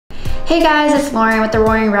Hey guys, it's Lauren with the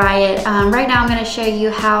Roaring Riot. Right now I'm going to show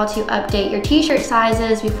you how to update your t-shirt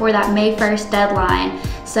sizes before that May 1st deadline.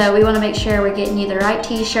 So we want to make sure we're getting you the right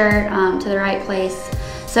t-shirt to the right place.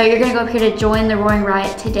 So you're going to go up here to join the Roaring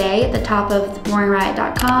Riot today at the top of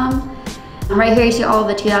roaringriot.com. Right here you see all of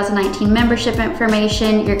the 2019 membership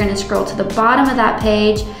information. You're going to scroll to the bottom of that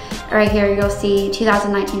page. Right here you'll see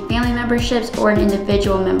 2019 family memberships or an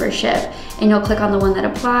individual membership. And you'll click on the one that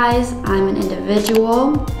applies. I'm an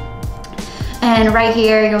individual. And right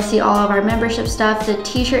here, you'll see all of our membership stuff. The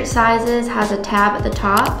t-shirt sizes has a tab at the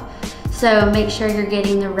top. So make sure you're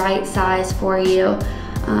getting the right size for you.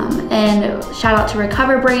 And shout out to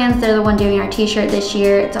Recover Brands. They're the one doing our t-shirt this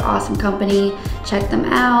year. It's an awesome company. Check them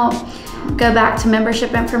out. Go back to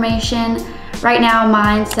membership information. Right now,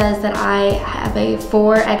 mine says that I have a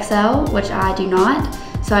 4XL, which I do not.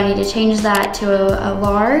 So I need to change that to a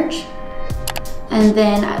large. And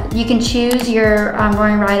then you can choose your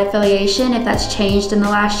Roaring Riot affiliation if that's changed in the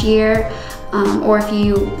last year, or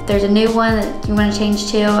if there's a new one that you want to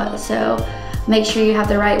change to. So make sure you have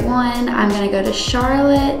the right one. I'm going to go to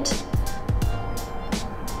Charlotte,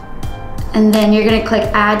 and then you're going to click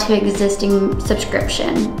Add to Existing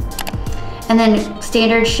Subscription. And then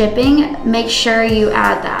standard shipping, make sure you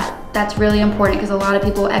add that. That's really important because a lot of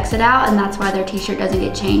people exit out and that's why their t-shirt doesn't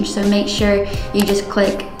get changed. So make sure you just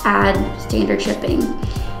click Add Standard Shipping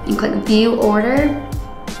and click View Order.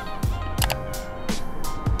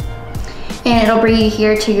 And it'll bring you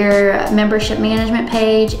here to your membership management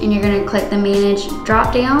page, and you're gonna click the Manage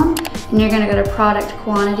drop down, and you're gonna go to Product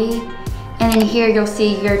Quantity. And then here you'll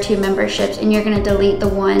see your 2 memberships, and you're gonna delete the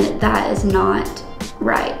one that is not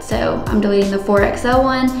right. So I'm deleting the 4XL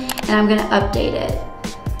one, and I'm gonna update it.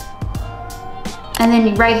 And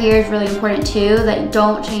then right here is really important too, that you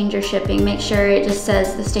don't change your shipping. Make sure it just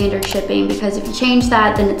says the standard shipping, because if you change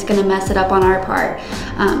that, then it's gonna mess it up on our part.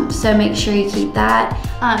 So make sure you keep that.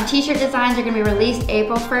 T-shirt designs are gonna be released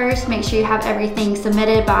April 1st. Make sure you have everything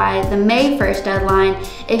submitted by the May 1st deadline.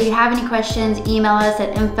 If you have any questions, email us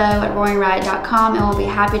at info@roaringriot.com and we'll be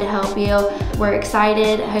happy to help you. We're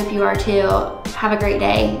excited, hope you are too. Have a great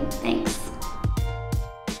day, thanks.